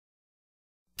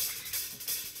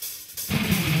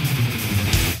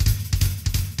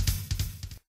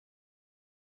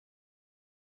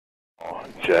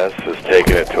Jess is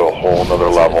taking it to a whole nother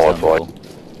level. It's like...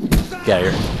 Get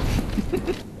here.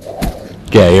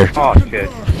 Get here. Oh shit.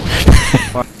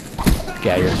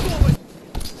 Get here.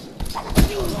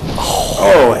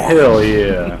 Oh hell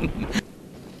yeah.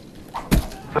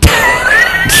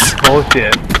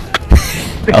 Bullshit.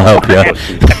 I'll help you. I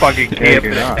fucking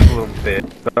camped that little bit.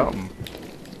 Something.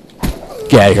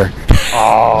 Get here.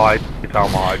 Oh, I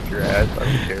tomahawked your ass. I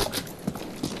don't care.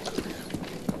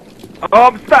 Oh,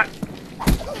 I'm stuck.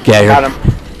 Get here. Got him.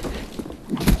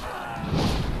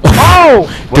 Oh!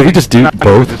 Did we just do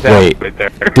both? Wait. Right there.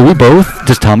 Did we both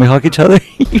just tomahawk each other?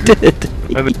 You did.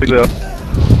 I think so.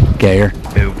 Get here.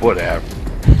 Dude, whatever.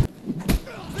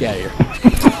 Get here.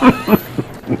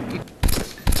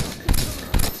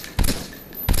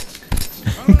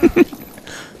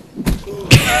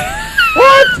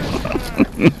 What?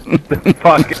 The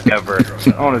fuck ever.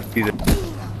 I want to see this.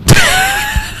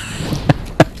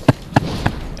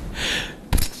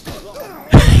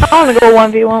 I want to go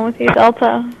 1v1 with you,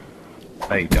 Delta.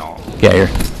 No, you don't. Get here.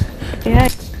 Yeah.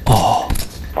 Oh.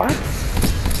 What?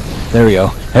 There we go.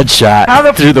 Headshot How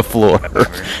the through the floor.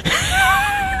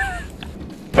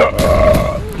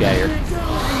 Get here.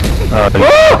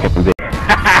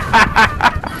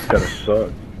 Gotta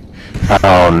suck.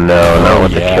 Oh no, not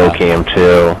with the yeah. kill cam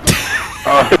too.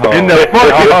 In the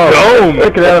fucking dome!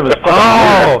 Look at that of his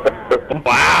Oh!